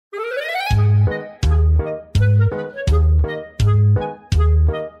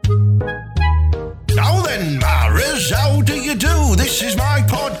This is my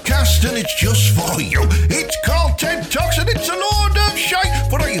podcast and it's just for you. It's called Ted Talks and it's a load of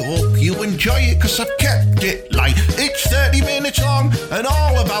shite, but I hope you enjoy it because I've kept it light. It's 30 minutes long and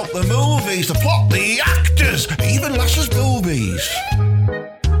all about the movies, the plot, the actors, even Lass's boobies.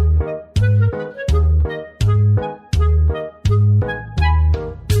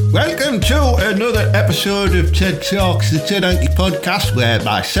 Welcome to another episode of Ted Talks, the Ted Anki podcast, where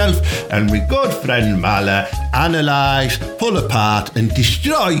myself and my good friend Mala analyse, pull apart and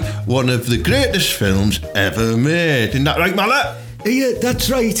destroy one of the greatest films ever made. Isn't that right, Mala? Yeah, that's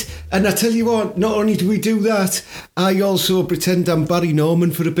right. And I tell you what, not only do we do that, I also pretend I'm Barry Norman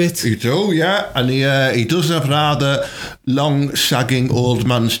for a bit. You do, yeah. And he does have rather long, sagging old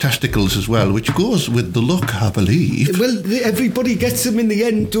man's testicles as well, which goes with the look, I believe. Well, everybody gets them in the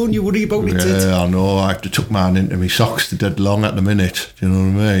end, don't you worry about it. Yeah, I know. I have to tuck mine into my socks. They're dead long at the minute. Do you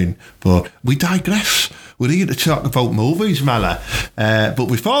know what I mean? But we digress. We're here to talk about movies, Mala. But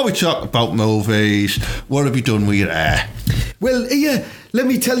before we talk about movies, what have you done with your hair? Well, here, let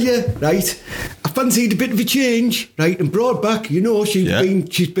me tell you, right, I fancied a bit of a change, right, and brought back, you know,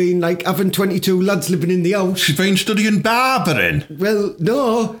 she's been like having 22 lads living in the house. She's been studying barbering. Well,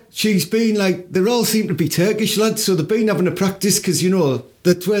 no, she's been like, they all seem to be Turkish lads, so they've been having a practice because, you know,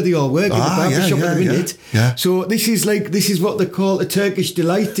 that's where they all work, in the barber shop at the minute. Yeah. So this is what they call a Turkish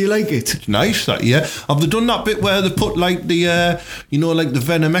delight. Do you like it? It's nice, that, yeah. Have they done that bit where they put like the, you know, like the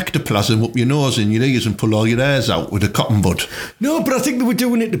venom ectoplasm up your nose and your ears and pull all your hairs out with a cotton bud? No, but I think they were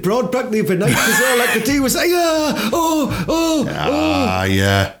doing it to Broadback the other night because all I could do was say,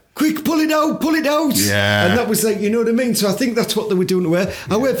 yeah. Quick, pull it out. Yeah. And that was like, you know what I mean? So I think that's what they were doing to her. Yeah.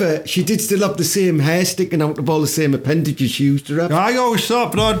 However, she did still have the same hair sticking out of all the same appendages she used to have. I always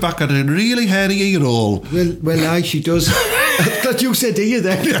thought Broadback had a really hairy ear hole. Well, aye, she does. I'm glad you said ear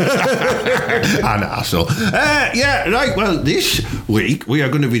then. An arsehole. Yeah, right. Well, this week we are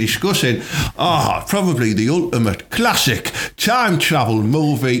going to be discussing probably the ultimate classic time travel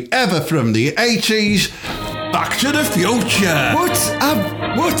movie ever from the 80s, Back to the Future.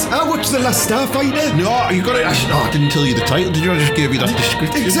 What? I watched The Last Starfighter. No, you got it. I didn't tell you the title. Did you? I just gave you that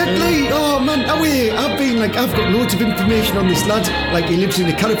description. Exactly. Oh man, I've got loads of information on this lad. Like, he lives in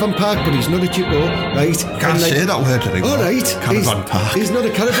a caravan park, but he's not a chippo, right? Can't say that word anymore. All right. Caravan park. He's not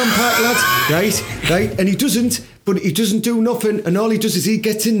a caravan park lad, right? And he doesn't do nothing, and all he does is he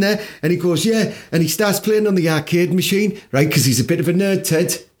gets in there and he goes, yeah, and he starts playing on the arcade machine, right? Because he's a bit of a nerd,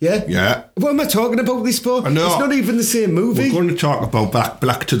 Ted. Yeah? Yeah. What am I talking about this for? I know. It's not even the same movie. We're going to talk about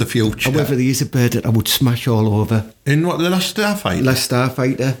Back to the Future. However, there is a bird that I would smash all over. In what, The Last Starfighter? Last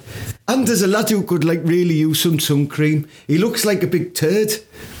Starfighter. And there's a lad who could, like, really use some sun cream. He looks like a big turd.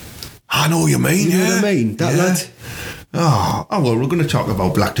 I know what you mean, You know what I mean? That lad. Oh, well, we're going to talk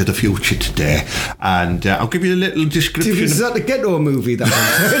about Back to the Future today, and I'll give you a little description. Is that the ghetto movie, that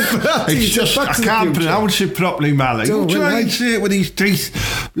one? It's just, I can't pronounce it properly, Malik. I'm trying to say it with his teeth.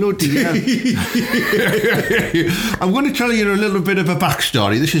 Bloody hell. I'm going to tell you a little bit of a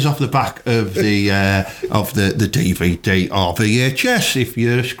backstory. This is off the back of the DVD or VHS, if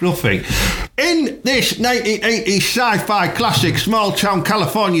you're scruffy. In this 1980s sci-fi classic, small-town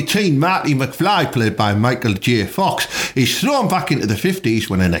California teen Marty McFly, played by Michael J. Fox, is thrown back into the 50s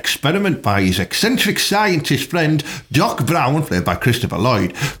when an experiment by his eccentric scientist friend Doc Brown, played by Christopher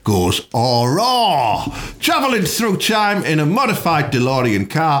Lloyd, goes awry. Travelling through time in a modified DeLorean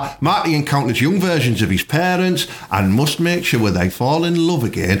car, Marty encounters young versions of his parents and must make sure they fall in love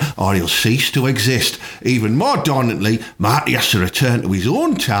again or he'll cease to exist. Even more dauntingly, Marty has to return to his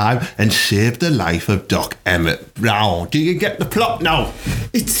own time and save the life of Doc Emmett Brown. Do you get the plot now?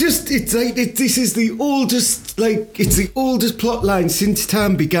 This is the oldest plot line since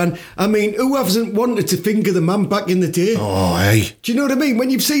time began. I mean, who hasn't wanted to finger the mum back in the day? Oh, hey. Do you know what I mean? When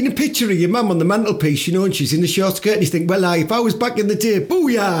you've seen a picture of your mum on the mantelpiece, you know, and she's in the short skirt, and you think, well, if I was back in the day,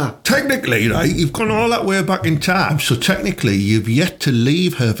 booyah! Technically, right, you've gone all that way back in time, so technically you've yet to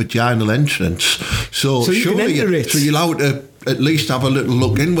leave her vaginal entrance. So you can enter it. So you're allowed to at least have a little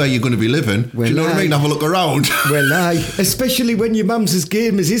look in where you're going to be living. Well, do you know what I mean? Have a look around. Well, especially when your mum's as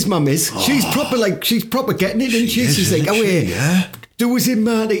game as his mum is. She's proper getting it, isn't she? She's like, yeah. There was him,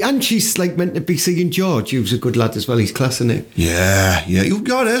 Marty, and she's like meant to be seeing George, who's a good lad as well. He's class, isn't it? Yeah. You've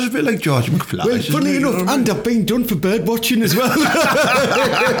got it. It's a bit like George McFly. Well, funny enough, and I've been done for bird watching as well.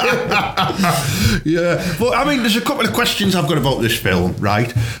 Yeah. But, I mean, there's a couple of questions I've got about this film,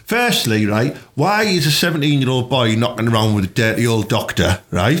 right? Firstly, right, why is a 17-year-old boy knocking around with a dirty old doctor,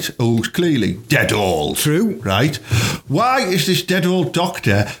 right, who's clearly dead old? True. Right? Why is this dead old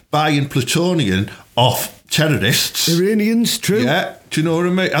doctor buying plutonium of terrorists. Iranians, true. Yeah, do you know what I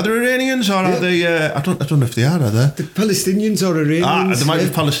mean? Are they Iranians or are they? I don't know if they are they? The Palestinians or Iranians. There might be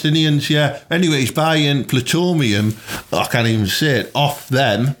Palestinians, yeah. Anyway, he's buying plutonium, I can't even say it, off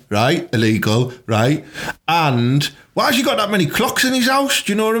them, right? Illegal, right? And why has he got that many clocks in his house?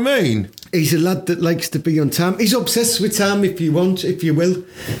 Do you know what I mean? He's a lad that likes to be on time. He's obsessed with time, if you will. Do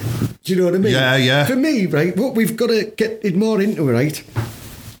you know what I mean? Yeah. For me, right, what we've got to get it more into, right,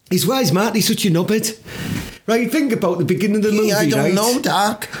 is why is Marty such a knobhead? Right, think about the beginning of the movie, I don't right? know,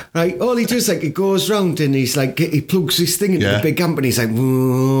 Doc. Right, all he does, like, he goes round and he's like, he plugs this thing into the big amp and he's like,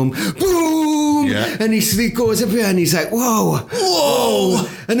 boom, boom, and he goes everywhere and he's like, whoa,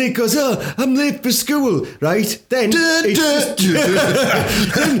 and he goes, oh, I'm late for school, right? Then, then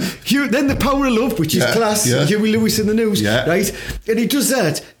the Power of Love, which is class, Huey Lewis in the News, right? And he does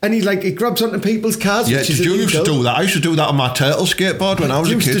that, and he grabs onto people's cars, which is illegal. You used to do that. I used to do that on my turtle skateboard when I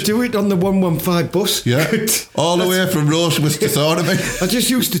was a kid. I used to do it on the 115 bus. Yeah. All the way from Roseworth to Thornaby. I just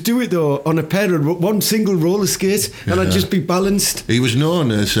used to do it though on a pair of one single roller skate, and I'd just be balanced. He was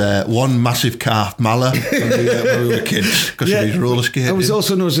known as one massive calf Mala when we were kids because of his roller skating. I was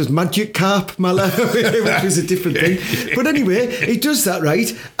also known as Magic Carp Mala, which was a different thing. But anyway, he does that,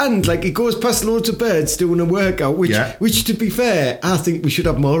 right? And like he goes past loads of birds doing a workout, which to be fair, I think we should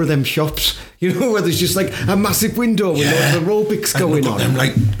have more of them shops. You know, where there's just like a massive window with loads of aerobics going on. Them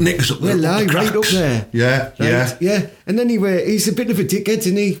like knickers up there. Right up there. Yeah. And anyway, he's a bit of a dickhead,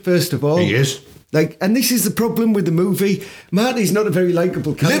 isn't he, first of all? He is. Like, and this is the problem with the movie. Marty's not a very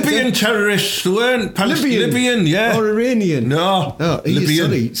likeable character. Libyan terrorists weren't Libyan, yeah. Or Iranian. No. Oh,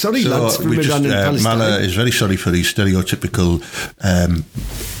 Libyan. Sorry, lads from Iran and Palestine. Mala is very sorry for his stereotypical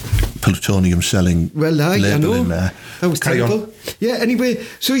plutonium selling label in there. That was terrible. Yeah, anyway,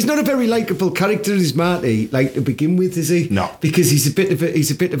 so he's not a very likeable character, is Marty, like to begin with, is he? No. Because he's a bit of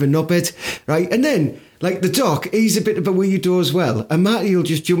a knobhead, right? And then, like the Doc, he's a bit of a weirdo as well. And Marty will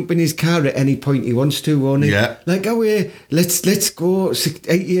just jump in his car at any point he wants to, won't he? Yeah. Like, let's go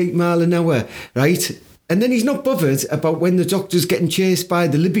 88 mile an hour, right? And then he's not bothered about when the Doctor's getting chased by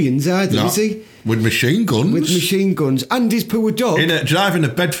the Libyans either, is he? With machine guns. With machine guns. And his poor dog. Driving a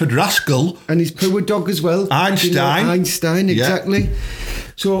Bedford Rascal. And his poor dog as well. Einstein. Einstein, exactly.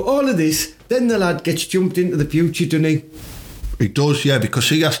 So all of this, then the lad gets jumped into the future, doesn't he? He does, yeah, because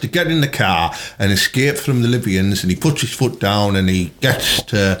he has to get in the car and escape from the Libyans, and he puts his foot down and he gets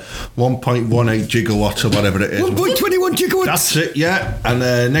to 1.18 gigawatts or whatever it is. 1.21 gigawatts! That's it, yeah.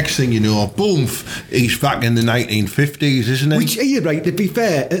 And next thing you know, boom, he's back in the 1950s, isn't he? Which, are you right, to be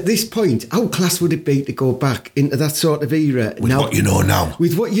fair, at this point, how class would it be to go back into that sort of era? With what you know now.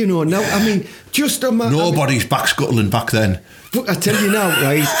 With what you know now. I mean, just on my... Nobody's backscuttling back then. I tell you now,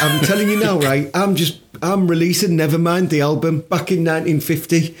 right, I'm releasing Nevermind, the album, back in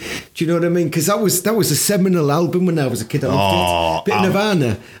 1950. Do you know what I mean? Because that was a seminal album when I was a kid. I loved it. Bit of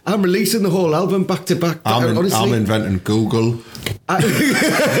Nirvana. I'm releasing the whole album back to back. Honestly, I'm inventing Google. That's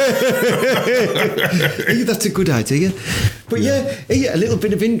a good idea. But yeah, a little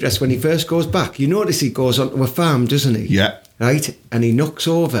bit of interest when he first goes back. You notice he goes onto a farm, doesn't he? Yeah. Right? And he knocks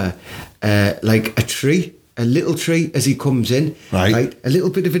over like a tree. A little tree as he comes in. Right. A little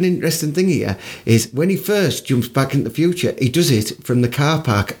bit of an interesting thing here is when he first jumps back into the future, he does it from the car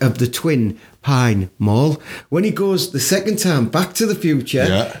park of the Twin Pine Mall. When he goes the second time back to the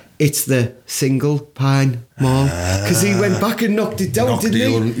future, it's the Single Pine Mall. Because he went back and knocked it down,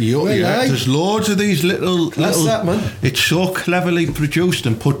 didn't he? There's loads of these little... That, man. It's so cleverly produced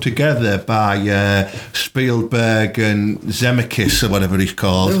and put together by Spielberg and Zemeckis or whatever he's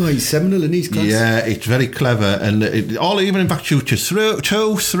called. Oh, he's seminal in his class. Yeah, it's very clever. And even in Back to the Future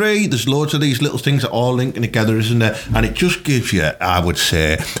 2, 3, there's loads of these little things that all linking together, isn't there? And it just gives you, I would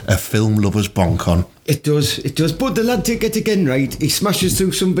say, a film lover's bonk on. It does. But the lad did it again, right? He smashes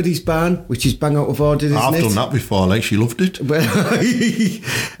through somebody's barn, which is bang out of order, isn't it? I've done that before, like, she loved it.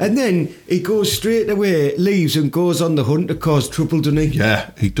 And then he goes straight away, leaves and goes on the hunt to cause trouble, doesn't he?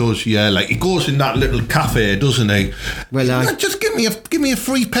 Yeah, he does, yeah. Like, he goes in that little cafe, doesn't he? Well, just give me a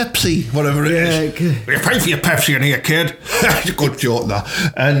free Pepsi, whatever it is. You pay for your Pepsi in here, kid. It's a good joke, that.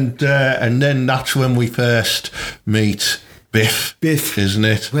 And then that's when we first meet... Biff, isn't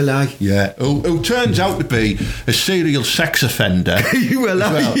it? Well, aye. Yeah, who turns out to be a serial sex offender. Well,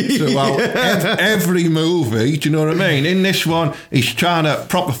 aye. Throughout every movie, do you know what I mean? In this one, he's trying to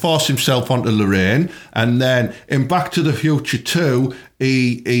proper force himself onto Lorraine, and then in Back to the Future 2,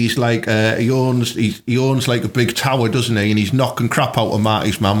 he's like he owns like a big tower, doesn't he? And he's knocking crap out of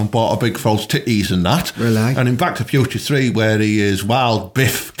Marty's mum and bought a big false titties and that. Really? And in Back to the Future 3, where he is Wild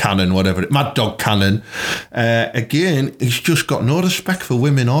Biff Cannon, whatever, Mad Dog Cannon, again, he's just got no respect for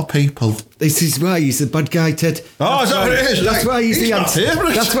women or people. This is why he's the bad guy, Ted. Oh, is that what it is? That's why he's my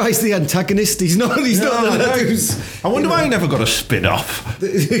favourite. That's why he's the antagonist. He's not the lad who's... I wonder why he never got a spin-off.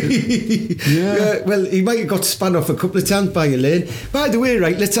 Yeah, well, he might have got spun off a couple of times by Elaine. By the way,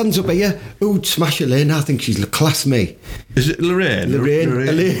 right, let's hands up here. Who'd smash Elaine? I think she's class me. Is it Lorraine?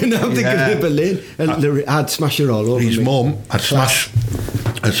 Elaine. I'm thinking of Elaine. I'd smash her all over. His mum, I'd smash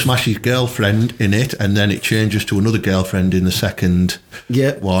his girlfriend in it, and then it changes to another girlfriend in the second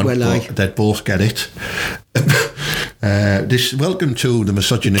one. Well, they'd both get it. Welcome to the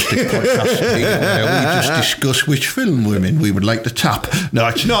misogynistic podcast where we just discuss which film women we would like to tap. No,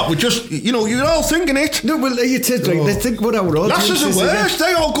 it's not. We're just, you're all thinking it. No, well, you said right. Let's think what our audience is. Lasses are worse.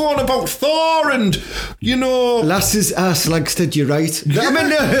 They all go on about Thor and, Lasses are slags, Ted, you're right. Yeah, I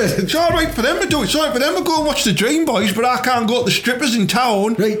mean, it's all right for them to do it. It's all right for them to go and watch the Dream Boys, but I can't go to the strippers in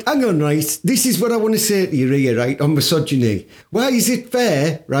town. Right, hang on, right. This is what I want to say to you here, right, on misogyny. Why is it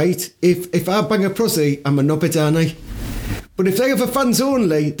fair, right, if I bang a prosy, I'm a knobbit, aren't I? But if they have a fans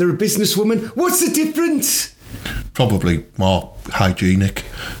only, they're a businesswoman. What's the difference? Probably more hygienic.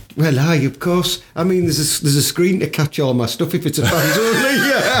 Well, aye, of course. I mean, there's a screen to catch all my stuff if it's a fans only.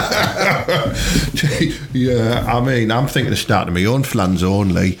 Yeah, I mean, I'm thinking of starting my own flans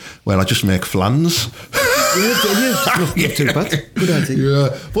only. Well, I just make flans. Not too bad. Good idea.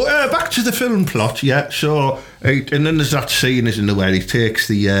 Yeah, but back to the film plot. Yeah, so and then there's that scene, isn't there, where he breaks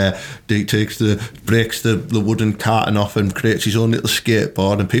the wooden carton off and creates his own little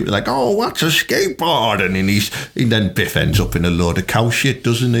skateboard, and people are like, "Oh, what's a skateboard?" And then Biff ends up in a load of cow shit,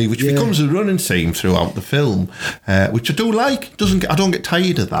 doesn't he? Which becomes a running theme throughout the film, which I do like. I don't get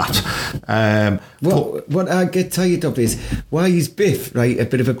tired of that. What I get tired of is why is Biff, right, a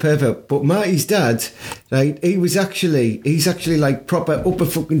bit of a pervert, but Marty's dad, right, he's actually like proper up a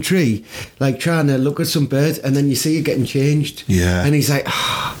fucking tree, like trying to look at some bird, and then you see it getting changed. Yeah. And he's like,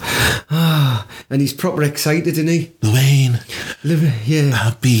 and he's proper excited, isn't he? Lorraine. Yeah.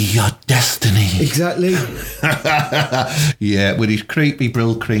 I'll be your destiny. Exactly. Yeah, with his creepy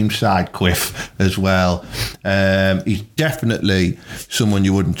Brill Cream side quiff as well. He's definitely someone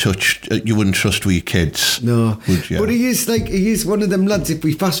you wouldn't trust with your kids. No. Would you? But he is one of them lads, if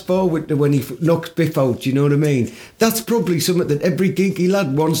we fast forward to when he knocks Biff out, you know what I mean? That's probably something that every geeky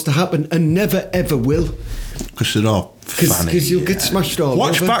lad wants to happen and never ever will. Because they're all funny. Because you'll get smashed all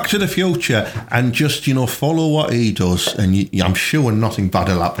Watch over. Back to the Future and just, follow what he does, and I'm sure nothing bad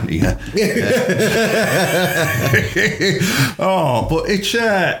will happen to you. Oh, but it's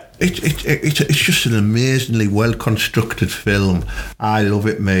just an amazingly well constructed film. I love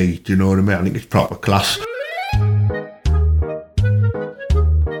it, mate. Do you know what I mean? I think it's proper class.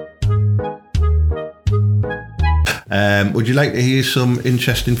 Would you like to hear some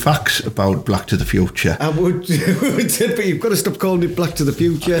interesting facts about Back to the Future? I would, but you've got to stop calling it Back to the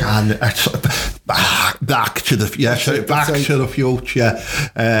Future. Back to the Future.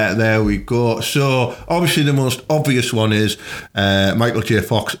 There we go. So obviously the most obvious one is Michael J.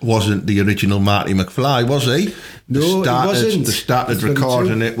 Fox wasn't the original Marty McFly, was he? No, he wasn't. They started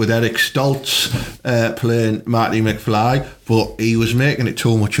recording it with Eric Stoltz playing Marty McFly, but he was making it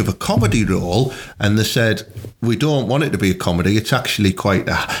too much of a comedy role, and they said, we don't want it to be a comedy. It's actually quite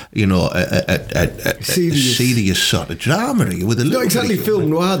a serious sort of drama with a little. Not exactly film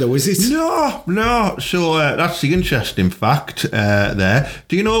noir, though, is it? No. So that's the interesting fact there.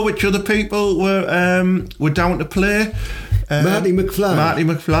 Do you know which other people were down to play? Marty McFly. Marty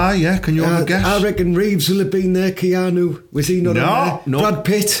McFly, yeah. Can you have a guess? I reckon Reeves will have been there. Keanu, was he not on there? No. Brad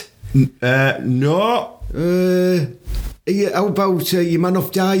Pitt. No. How about your man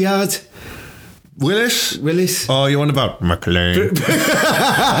off Die Hard? Willis. Oh, you want about McLean?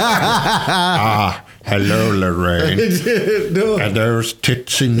 Hello, Lorraine. No. Are those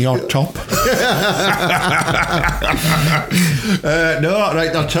tits in your top? No, right,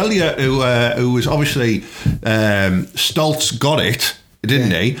 I'll tell you who was obviously Stoltz got it,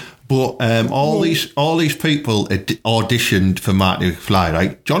 didn't he? But all these people auditioned for Marty McFly,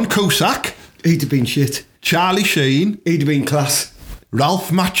 right? John Cusack. He'd have been shit. Charlie Sheen. He'd have been class.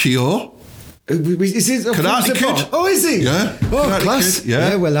 Ralph Macchio. Is it Karate Kid? Oh, is he? Yeah. Oh, Karate class. Kid,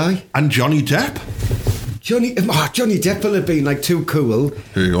 yeah. Well, aye. And Johnny Depp. Johnny Depp will have been like too cool.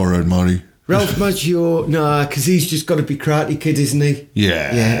 Hey, all right, Marty. Ralph Macchio, because he's just got to be Karate Kid, isn't he?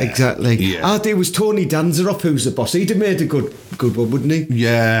 Yeah. Yeah, exactly. Yeah. I think it was Tony Danzaroff who''s the boss. He'd have made a good one, wouldn't he?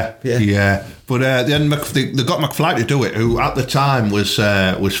 Yeah. But But then they got McFly to do it, who at the time was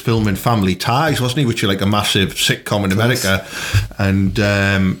filming Family Ties, wasn't he? Which is like a massive sitcom in America. And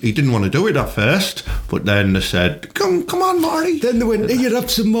he didn't want to do it at first, but then they said, come on, Marty. Then they went, you'd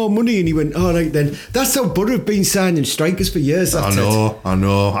have some more money, and he went, all right then. That's how Butter have been signing strikers for years. I know.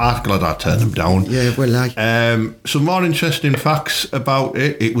 I'm glad I turned them down. Yeah, well, some more interesting facts about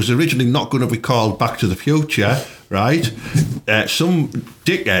it. It was originally not going to be called Back to the Future, right? Some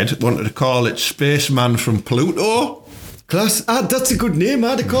dickhead wanted to call it Spaceman from Pluto. Class. That's a good name.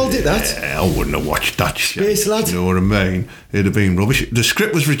 I'd have called it that. I wouldn't have watched that shit. Space Lad. You know what I mean? It'd have been rubbish. The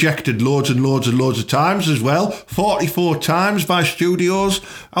script was rejected loads and loads and loads of times as well. 44 times by studios.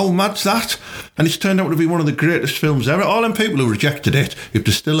 How mad's that? And it's turned out to be one of the greatest films ever. All them people who rejected it, if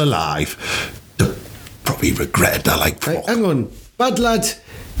they're still alive, they probably regretted that like fuck. Hang on. Bad lad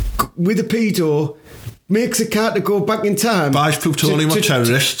with a pedo makes a car to go back in time. Buys plutonium on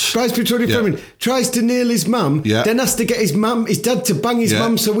terrorists. Buys plutonium from him. Tries to nail his mum. Yeah. Then has to get his dad to bang his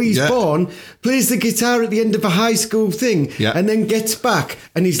mum so he's born. Plays the guitar at the end of a high school thing. Yeah. And then gets back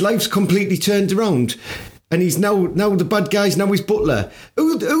and his life's completely turned around. And he's now the bad guy's now his butler.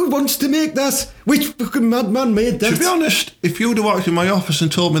 Who wants to make that? Which fucking madman made that? To be honest, if you would have walked in my office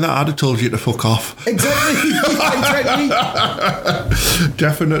and told me that, I'd have told you to fuck off. Exactly.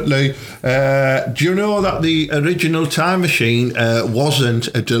 Definitely. Do you know that the original time machine wasn't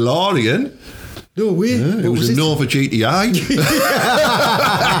a DeLorean? No way. It was a Nova GTI.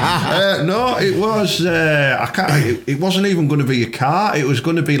 No, it was. It wasn't even going to be a car. It was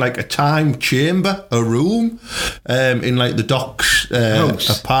going to be like a time chamber, a room, in like the Doc's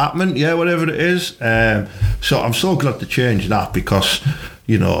apartment. Yeah, whatever it is. So I'm so glad to change that because,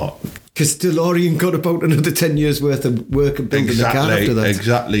 you know. Because DeLorean got about another 10 years worth of work and building the car after that.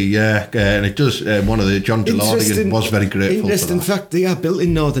 Exactly, yeah. And it does, one of the John DeLorean was very grateful Interesting for that. fact, they are built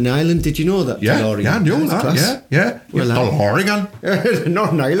in Northern Ireland. Did you know that? Yeah, DeLorean? I knew that, yeah. Well, DeLorean.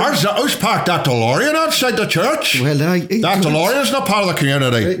 Northern Ireland. Who's parked that DeLorean outside the church? Well, that DeLorean's not part of the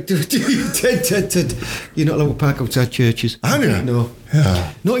community. You're not allowed to park outside churches. Are you? No.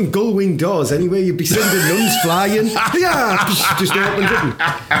 Yeah. Not in gull-wing doors anyway. You'd be sending nuns flying. Yeah, just open it.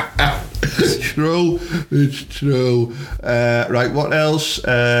 It's true. Right, what else?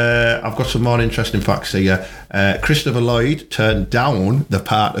 I've got some more interesting facts here. Christopher Lloyd turned down the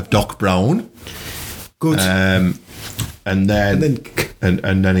part of Doc Brown. Good. And then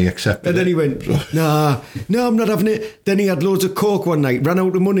he accepted And then he went, no, I'm not having it. Then he had loads of coke one night, ran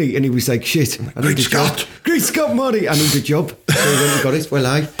out of money, and he was like, shit. Great Scott, Marty. I need a job. So he went and got it.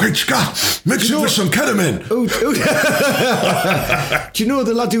 Well, Great Scott, mix it with some ketamine. Do you know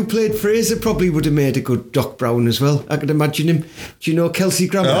the lad who played Fraser probably would have made a good Doc Brown as well? I could imagine him. Do you know Kelsey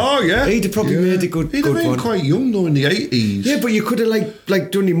Grammer? Oh, yeah. He'd have probably made a good one. He'd have been quite young, though, in the 80s. Yeah, but you could have, like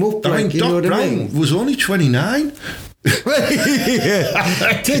done him up. I mean, Doc Brown was only 29.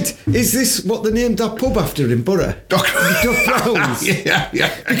 Ted, is this what they named that pub after in Borough? Doc Brown's? Yeah.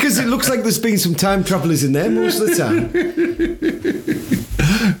 Because it looks like there's been some time travellers in there most of the time.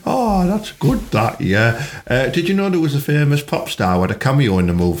 Oh, that's good, that, yeah. Did you know there was a famous pop star with a cameo in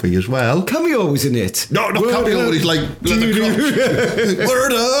the movie as well? Cameo was in it? No, not cameo, he's like,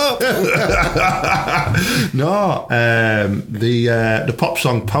 word up! No, the pop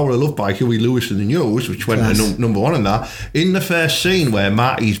song Power of Love by Huey Lewis and the News, which went to number one in that, in the first scene where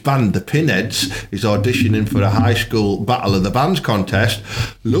Marty's band, the Pinheads, is auditioning for a high school Battle of the Bands contest,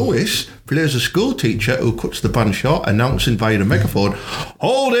 Lewis plays a school teacher who cuts the band short, announcing via a megaphone,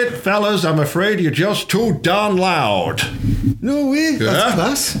 "Hold it, fellas, I'm afraid you're just too darn loud." No way, that's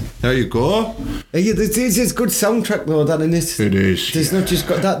class. There you go. There's a good soundtrack though, that in it. It is. There's not just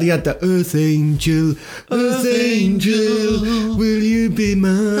got that, they had the Earth Angel, will you be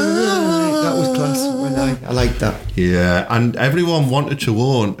mine? That was class. Well, I like that. Yeah, and everyone wanted to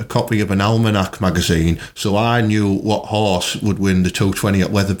own a copy of an Almanac magazine, so I knew what horse would win the 220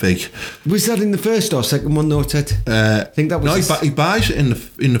 at Wetherby. Was that in the first or second one though, Ted? I think that was... No, he buys it in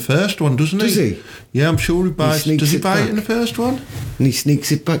the first one, doesn't he? Does he? Yeah, I'm sure he buys it. Does he buy it in the first one? And he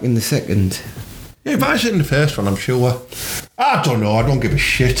sneaks it back in the second. Yeah, he buys it in the first one, I'm sure. I don't know, I don't give a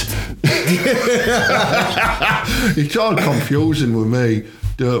shit. It's all confusing with me.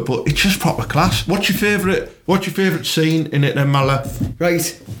 But it's just proper class. What's your favourite scene in it then, Mala?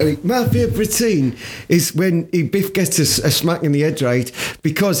 Right, my favourite scene is when Biff gets a smack in the head, right?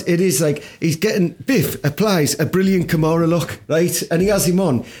 Because it is like Biff applies a brilliant Kimura look, right? And he has him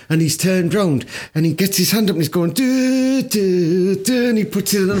on, and he's turned round, and he gets his hand up and he's going, do, do, do, and he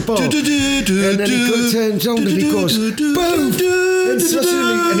puts it on the ball. And then he turns round and he goes, boom!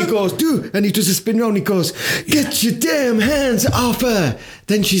 and he goes, do, and he does a spin round. He goes, get your damn hands off her.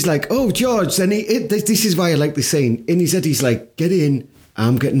 Then she's like, oh, George. Then this is why I like the scene. In his head, he's like, get in.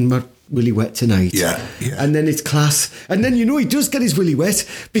 I'm getting my willy wet tonight. Yeah. And then it's class. And then, he does get his willy wet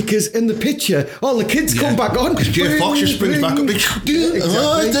because in the picture, all the kids come back on. Because Jay Fox just springs back up.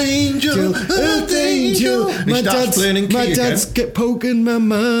 Earth Angel, Earth Angel. My dad's get poking my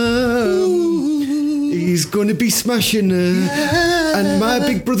mum. He's going to be smashing her. Yeah. And my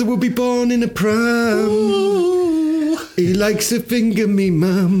big brother will be born in a pram. Ooh. He likes to finger me,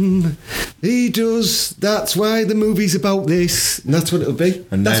 mum. He does. That's why the movie's about this. And that's what it'll be.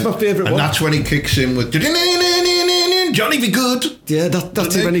 And that's my favourite one. And that's when he kicks in with Johnny Be Good. Yeah,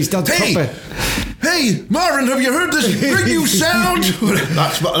 that's it when his dad's proper. Hey, Marvin, have you heard this great new sound?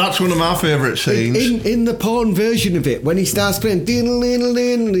 That's one of my favourite scenes. In the porn version of it, when he starts playing diddle,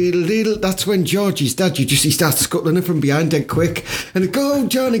 that's when George's dad, he starts scuttling her from behind dead quick. And go,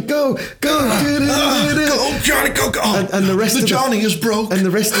 Johnny, go. Go, Johnny, go. And the rest of Johnny is broke. And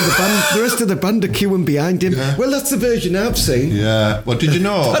the rest of the band are queuing behind him. Yeah. Well, that's the version I've seen. Yeah. Well, did you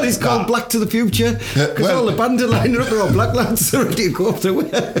know? That is called Black to the Future. Because all the band are lining up, they're all black lads ready to go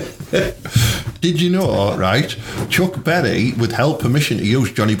through it. Did you know, right, Chuck Berry withheld permission to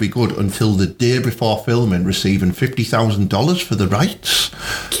use Johnny Be Good until the day before filming, receiving $50,000 for the rights?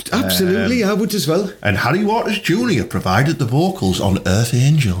 Absolutely, I would as well. And Harry Waters Jr. provided the vocals on Earth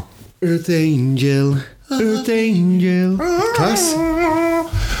Angel. Earth Angel, Earth Angel. Class.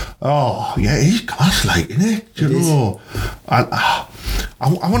 Oh, yeah, he's class, like, isn't it? Do you know?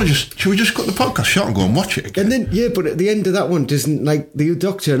 I want to should we just cut the podcast short and go and watch it again? And then, but at the end of that one, doesn't, the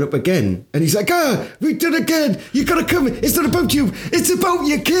doc turn up again? And he's like, we did it again. You got to come. It's not about you. It's about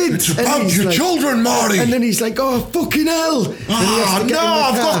your kids. It's about your children, Marty. And then he's like, oh, fucking hell. I've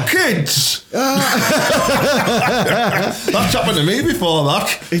got kids. That's happened to me before that.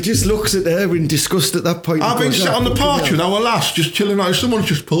 He just looks at her in disgust at that point. I've been sat on the porch with our lass, just chilling out. Someone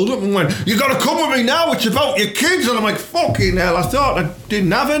just pulled up and went, you got to come with me now. It's about your kids. And I'm like, fucking hell. I thought I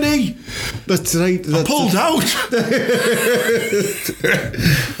didn't have any. That's right. I pulled out.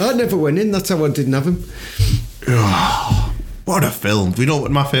 I never went in. That's how I didn't have him. What a film. Do you know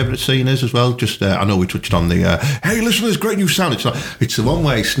what my favourite scene is as well? Just, I know we touched on the, hey, listen to this great new sound. It's the one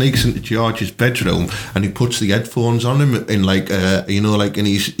where he sneaks into George's bedroom and he puts the headphones on him in in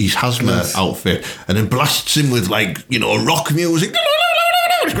his hazmat outfit, and then blasts him with rock music.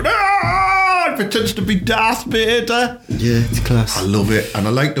 Pretends to be Darth Vader. Yeah, it's class. I love it. And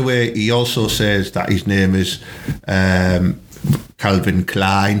I like the way he also says that his name is Calvin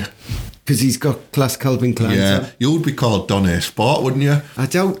Klein. Because he's got class Calvin Klein. Yeah, you would be called Donny Sport, wouldn't you? I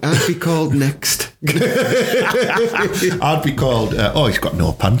don't. I'd be called Next. I'd be called, he's got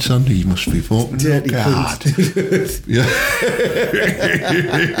no pants on, he must be fucking dirty hard. Yeah.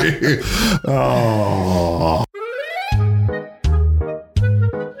 Oh.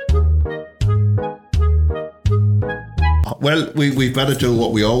 Well, we better do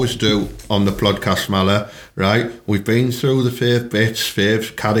what we always do on the podcast, Mala, right? We've been through the fave bits,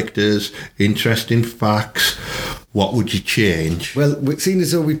 fave characters, interesting facts. What would you change? Well, we've seen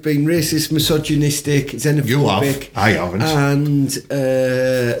as though we've been racist, misogynistic, xenophobic. You have. I haven't. And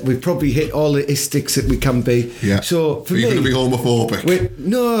we've probably hit all the istics that we can be. Yeah. So for Are you me, going to be homophobic?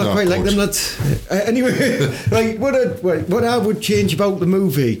 No, quite like them lads. Anyway, right, what I would change about the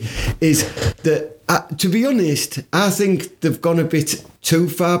movie is that, to be honest, I think they've gone a bit too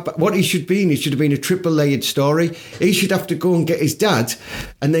far. But what he should have been a triple-layered story. He should have to go and get his dad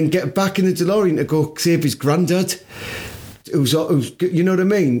and then get back in the DeLorean to go save his granddad. Who's, you know what I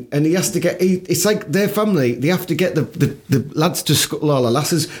mean? And he has to get... It's like their family. They have to get the lads to scuttle all the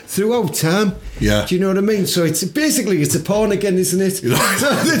lasses throughout time. Yeah. Do you know what I mean? So it's a porn again, isn't it? So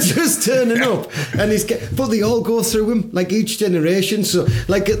they're just turning up. And but they all go through him, like each generation. So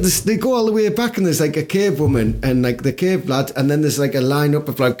like they go all the way back, and there's like a cave woman and like the cave lad, and then there's like a lineup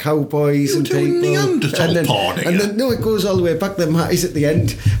of like cowboys and people. Neanderthal porn again. And then no, it goes all the way back. Then Matt is at the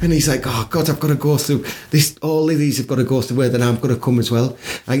end, and he's like, "Oh God, I've got to go through this. All of these have got to go through where then I'm going to come as well."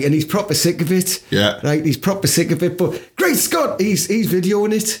 And he's proper sick of it. Yeah. Right. He's proper sick of it. But great Scott, he's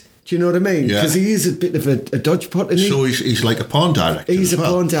videoing it. Do you know what I mean? Because he is a bit of a dodgepot, isn't he? So he's like a porn director. He's a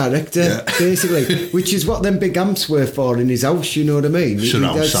porn director, basically, which is what them big amps were for in his house. You know what I mean?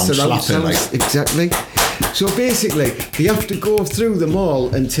 Surround sound. Exactly. So basically, he have to go through them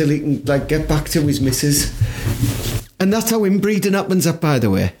all until he can like get back to his missus, and that's how inbreeding happens. Up by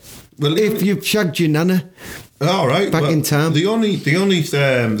the way, well, if you've shagged your nana. All right, back in time. The only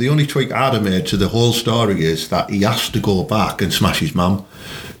tweak I'd have made to the whole story is that he has to go back and smash his mum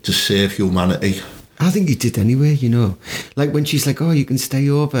to save humanity. I think he did anyway, you know. Like when she's like, oh, you can stay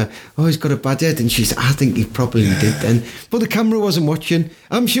over. Oh, he's got a bad head. And I think he probably did then. But the camera wasn't watching.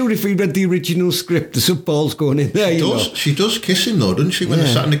 I'm sure if he read the original script, the sub-ball's going in there, you know. She does kiss him though, doesn't she? When they're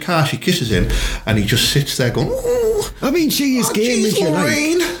sat in the car, she kisses him and he just sits there going, oh. I mean, she is game as you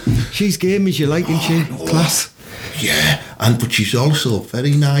like. She's game as you like, isn't she? Class. Yeah, but she's also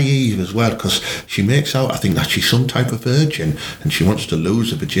very naive as well, because she makes out, I think, that she's some type of virgin and she wants to lose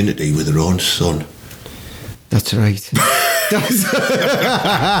her virginity with her own son. That's right.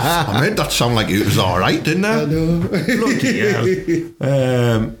 I made that sound like it was all right, didn't I? I know. Bloody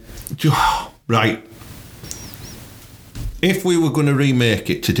hell. Right. If we were going to remake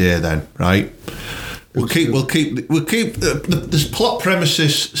it today, then, right? We'll keep the plot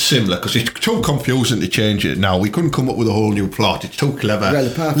premises similar, because it's too confusing to change it now. We couldn't come up with a whole new plot. It's too clever. Well,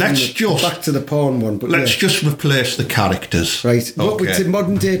 apart from back to the porn one, but let's just replace the characters. Right. What we did,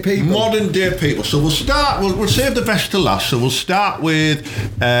 modern day people. Modern day people. So we'll start. We'll save the best to last. So we'll start with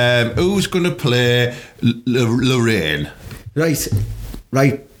who's going to play Lorraine. Right.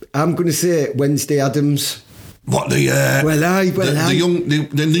 I'm going to say Wednesday Addams. What the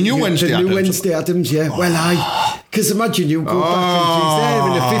new Wednesday Addams? The new Wednesday Addams, yeah. Because imagine you go back and she's there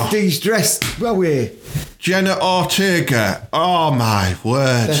in a 50s dress. Well, Jenna Ortega. Oh my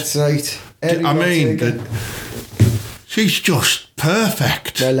word! That's right. She's just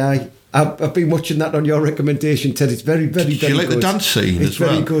perfect. Well, I've been watching that on your recommendation, Ted. It's very, very, very good. Do you like the dance scene as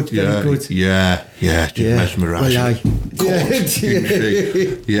well? It's very good, very good. Yeah, just mesmerising.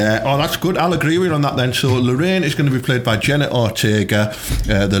 Yeah, oh, that's good. I'll agree with you on that then. So Lorraine is going to be played by Jenna Ortega,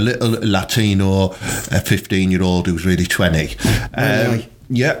 the little Latino 15-year-old who's really 20.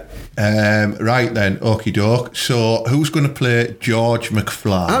 Yeah. Right then, okie doke. So who's going to play George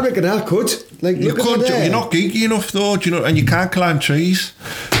McFly? I reckon I could. Like, you could. You're not geeky enough though, do you know? And you can't climb trees.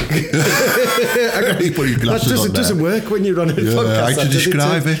 That doesn't work when you're on a podcast. I had to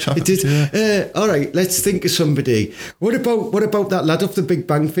describe it. It did. Yeah. All right, let's think of somebody. What about that lad off The Big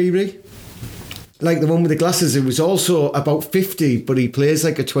Bang Theory? Like the one with the glasses, who was also about 50, but he plays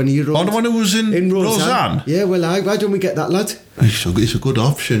like a 20-year-old. Oh, the one who was in Roseanne? Yeah, well, why don't we get that lad? It's a good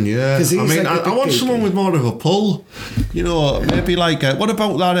option, yeah. I mean, like I want someone with more of a pull. You know, maybe like, what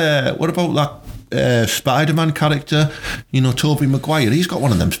about that Spider-Man character, you know, Tobey Maguire? He's got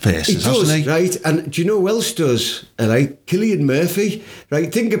one of them faces, hasn't he? Right? And do you know who else does? Right? Cillian Murphy.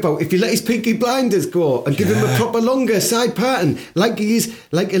 Right? Think about if you let his Peaky Blinders go and give him a proper longer side pattern, like he is,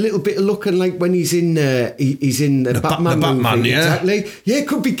 like a little bit of looking like when he's in the Batman movie. Yeah. Exactly. Yeah, it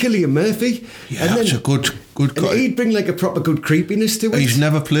could be Cillian Murphy. Yeah, and that's a good. And he'd bring like a proper good creepiness to it. He's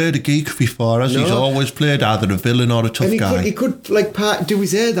never played a geek before, has he? He's always played either a villain or a tough guy. He could like do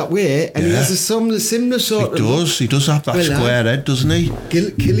his hair that way, and he has a similar sort of. He does have that square head, doesn't he?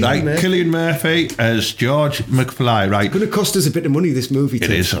 Cillian Murphy as George McFly. Right, it's going to cost us a bit of money, this movie. It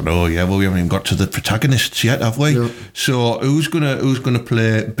is, I know. Yeah, well, we haven't even got to the protagonists yet, have we? No. So who's gonna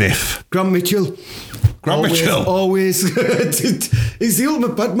play Biff? Grant Mitchell. Mitchell. Always. He's the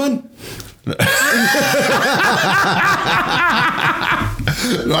ultimate Batman.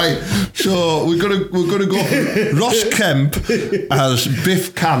 Right, so we're gonna go for Ross Kemp as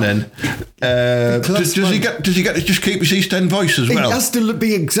Biff Cannon. Does he get to just keep his East End voice as well? He has to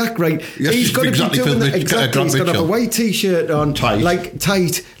be exact, right? He's got to be doing that exactly. He's got to have a white t-shirt on, tight, like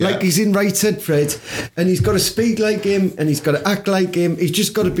he's in Right Said Fred, and he's got to speak like him, and he's got to act like him. He's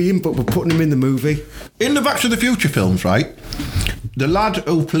just got to be him, but we're putting him in the movie. In the Back to the Future films, right? The lad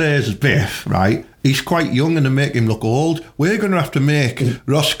who plays Biff, right? He's quite young and they make him look old. We're going to have to make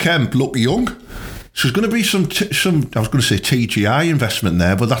Ross Kemp look young. So there's going to be some I was going to say TGI investment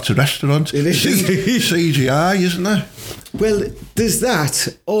there, but that's a restaurant. It is. CGI, isn't there? Well, there's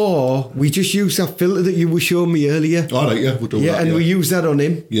that, or we just use that filter that you were showing me earlier. All right, yeah, we'll do that. Yeah, and we use that on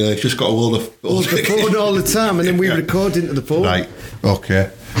him. Yeah, he's just got to hold the phone all the time, and then we record into the phone. Right,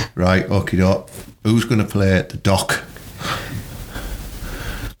 okay. Who's going to play the Doc?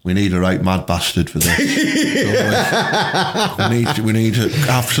 We need a right mad bastard for this. we need an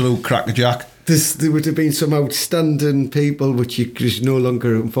absolute crackerjack. There would have been some outstanding people which is no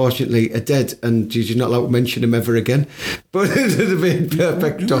longer, unfortunately, are dead, and you're not allowed to mention them ever again. But it would have been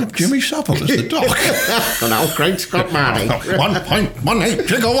perfect docs. Jimmy Savile is the Doc. And now Craig Scott Marty. 1.18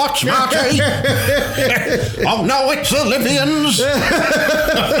 gigawatts, Marty. Oh no, it's the Libyans.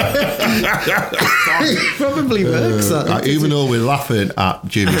 It probably works. Even though we're laughing at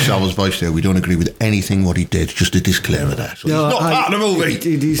Jimmy Savile's voice there, we don't agree with anything what he did. Just a disclaimer there. So no, he's not part of the movie. It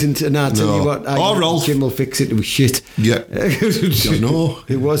isn't, and I tell you what. Rolf. Jim will fix it. It was shit. Yeah. No.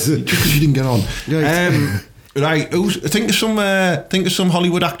 It wasn't. Just because you didn't get on. Right, think of some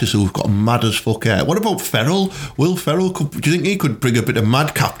Hollywood actors who've got mad as fuck hair. What about Ferrell? Will Ferrell? Do you think he could bring a bit of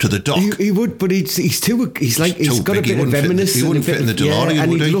madcap to the dock? He would, but he's got a bit of reminiscence. He wouldn't fit in the DeLorean,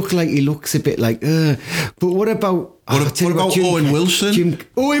 would he? He looks a bit like. But what about? What about Owen Wilson?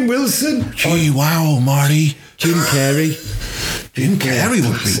 Owen Wilson. Gee, wow, Marty. Jim Carrey. Jim Carrey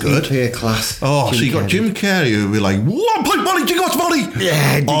would be good. He'd class. Oh, so you got Jim Carrey who'd be like, "What? Play Molly? Do you got Molly?"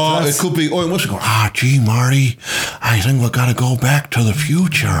 Yeah. Oh, it could be Owen Wilson going, gee, Marty, I think we've got to go back to the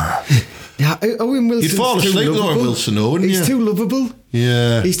future. Yeah, Owen Wilson. You'd fall asleep with Owen Wilson, wouldn't you? He's too lovable.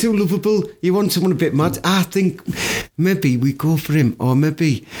 Yeah. He's too lovable. You want someone a bit mad? I think maybe we go for him, or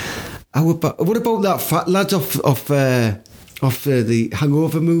maybe. What about that fat lad off the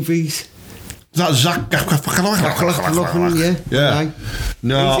Hangover movies? Is that Zach Galifianakis? Yeah.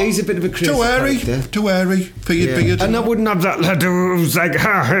 No. He's a bit of a crazy character. Too airy for your beard. And I wouldn't have that lad who's like,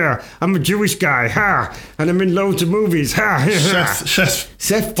 I'm a Jewish guy, and I'm in loads of movies,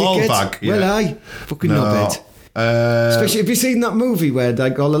 Seth Ballbag. Yeah. Well, I fucking knobhead. Especially, have you seen that movie where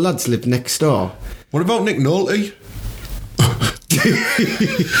like all the lads live next door? What about Nick Nolte?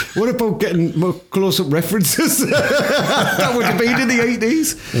 What about getting more close-up references? That would have been in the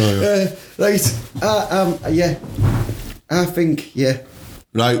 80s. Yeah. I think, yeah.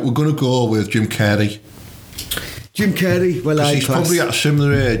 Right, we're going to go with Jim Carrey. Jim Carrey, he's probably at a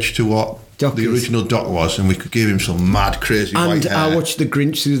similar age to what Doc the original Doc was, and we could give him some mad, crazy white hair. And I watched The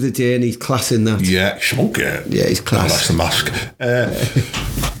Grinch the other day, and he's class in that. Yeah, smoker. Yeah, he's class. That's the mask.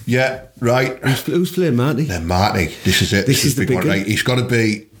 Yeah, right. Who's playing Marty? Marty. This is it. This is the big one. Right? He's got to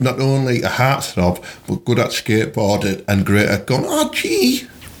be not only a heartthrob, but good at skateboarding and great at going, gee.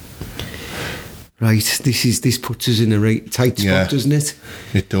 Right, this puts us in a right tight spot, doesn't it?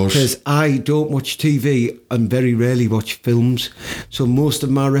 It does. Because I don't watch TV and very rarely watch films, so most of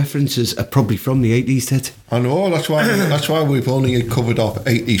my references are probably from the 80s, Ted. I know, that's why we've only covered up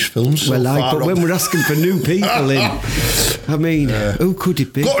 80s films so far. But when we're asking for new people in, I mean, who could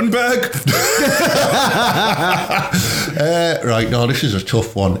it be? Guttenberg! Right, no, this is a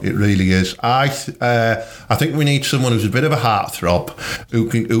tough one. It really is. I think we need someone who's a bit of a heartthrob,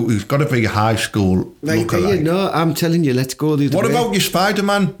 who's got to be a high school lookalike. No, I'm telling you, let's go the other way. What about your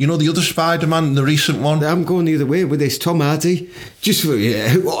Spider-Man? You know, the other Spider-Man, the recent one? I'm going the other way with this Tom Hardy. Just for, you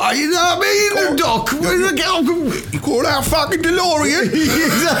know what I mean? Doc, you call that fucking DeLorean?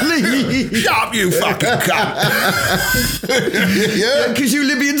 Exactly. Shut up, you fucking cunt. Yeah, because you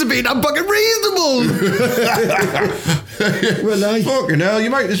Libyans are being fucking reasonable. Well, fucking hell, you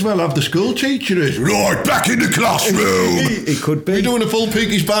might as well have the school teacher is right back in the classroom. It could be. We're doing a full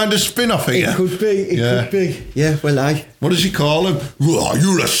Peaky's Blinders spin-off here. It could be. It could be. Yeah, well, what does he call him? Oh,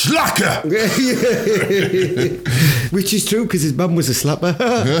 you're a slacker. Which is true because his mum was a slapper.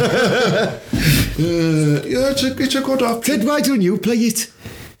 Yeah, it's a good option. Ted, why don't you play it?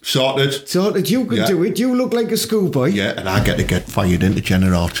 Sorted. You can do it. You look like a schoolboy. Yeah, and I get to get fired into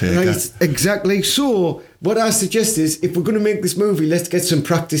General Ortega. Right, exactly. So, what I suggest is, if we're going to make this movie, let's get some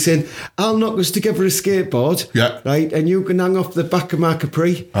practice in. I'll knock us together a skateboard. Yeah. Right, and you can hang off the back of my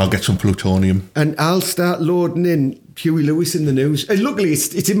Capri. I'll get some plutonium. And I'll start loading in Huey Lewis in the news. And luckily,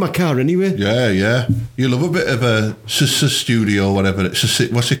 it's in my car anyway. Yeah. You love a bit of a studio, whatever.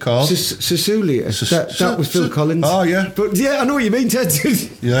 What's it called? Cecilia. That was Phil Collins. Oh, yeah. But yeah, I know what you mean, Ted.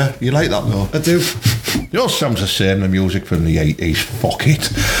 Yeah, you like that though? I do. Your sounds the same, the music from the 80s. Fuck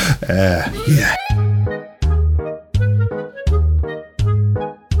it. Yeah.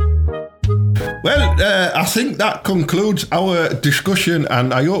 Well, I think that concludes our discussion,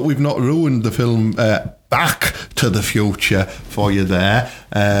 and I hope we've not ruined the film Back to the Future for you there.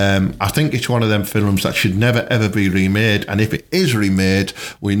 I think it's one of them films that should never ever be remade, and if it is remade,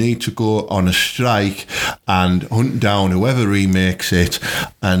 we need to go on a strike and hunt down whoever remakes it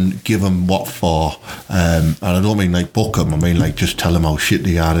and give them what for. And I don't mean like book them, I mean like just tell them how shit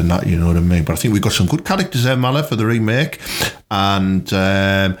they are and that, you know what I mean? But I think we've got some good characters there, Mala, for the remake. And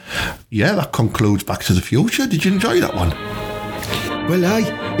yeah, that concludes Back to the Future. Did you enjoy that one? Well,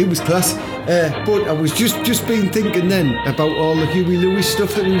 it was class. But I was just been thinking then about all the Huey Lewis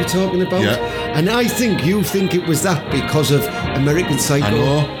stuff that we were talking about. Yeah. And I think you think it was that because of American Psycho. I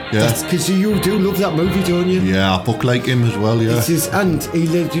know, yeah. That's because you do love that movie, don't you? Yeah, I book like him as well, yeah. And he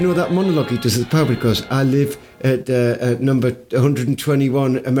lived, you know that monologue he does at the pub because I live at number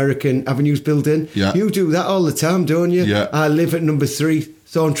 121 American Avenues building. Yeah. You do that all the time, don't you? Yeah. I live at number 3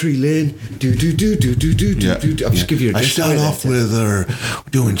 Thorntree Lane. Do. I'll just give you a I start off with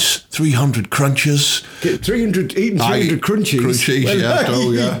doing 300 crunches, eating 300 crunchies. Crunchies,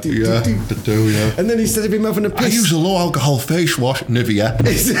 Well, yeah, they do, yeah. And then instead of him having a I piss, use a low alcohol face wash, Nivea.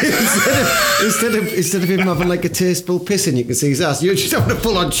 instead of him having like a tasteful piss and you can see his ass, you're just having a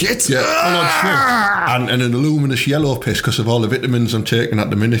full on shit. Yeah, full on shit. And an luminous yellow piss because of all the vitamins I'm taking at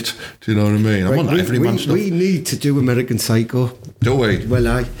the minute. Do you know what I mean? I'm on that every man stuff. We need to do American Psycho. Do we? Well,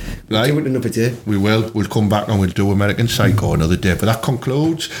 we'll do it another day. We will. We'll come back and we'll do American Psycho another day. But that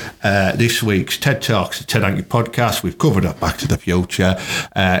concludes this week's TED Talks, the Ted Hankey podcast. We've covered up Back to the Future.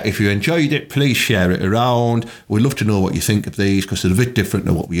 If you enjoyed it, please share it around. We'd love to know what you think of these because they're a bit different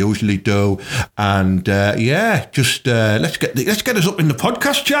than what we usually do. And just let's get us up in the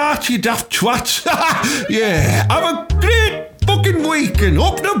podcast charts, you daft twats. Yeah, have a great fucking week and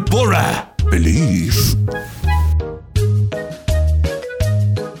up the borough. Believe.